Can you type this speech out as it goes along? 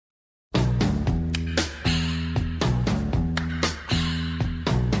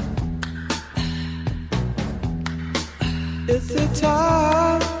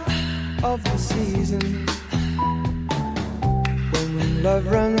of the season. When love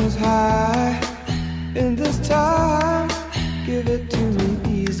runs high in this time, give it to me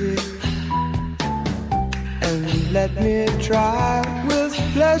easy and let me try with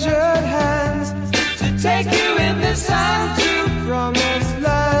pleasured hands to take you in the sun to promised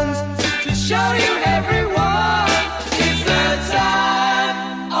lands, to show you everyone it's the time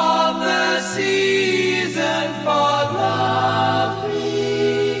of the season for loving.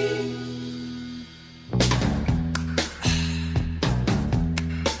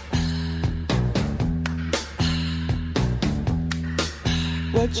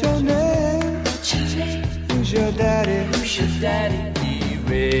 What's your name? What's your name? Who's your daddy? Who's your daddy? He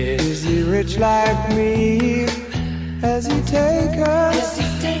rich. Is he rich like me? Has he taken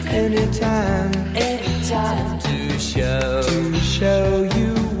any time to show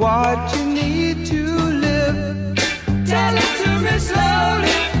you what you need to live? Tell it to me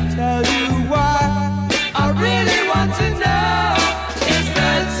slowly. Tell you why I really want to know. It's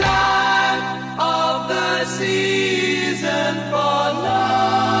the time of the season for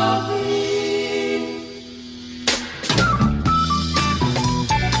loving.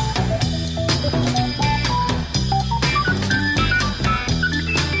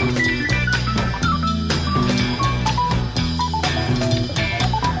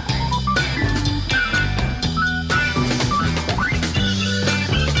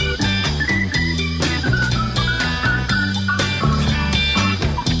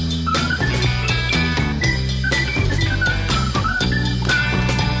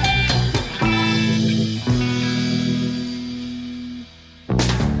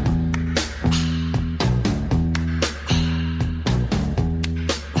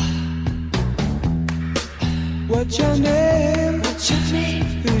 What's your name? What's your name?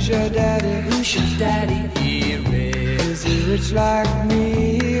 Who's your daddy? Who's your daddy? He rich. Is he rich like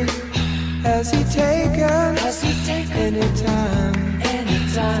me? Has he taken any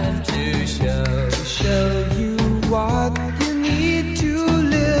time to show you what you need to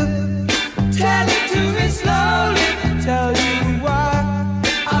live? Tell it to me slowly. Tell you why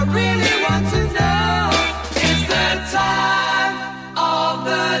I really want to know. It's the time of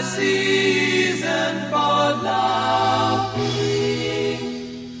the season.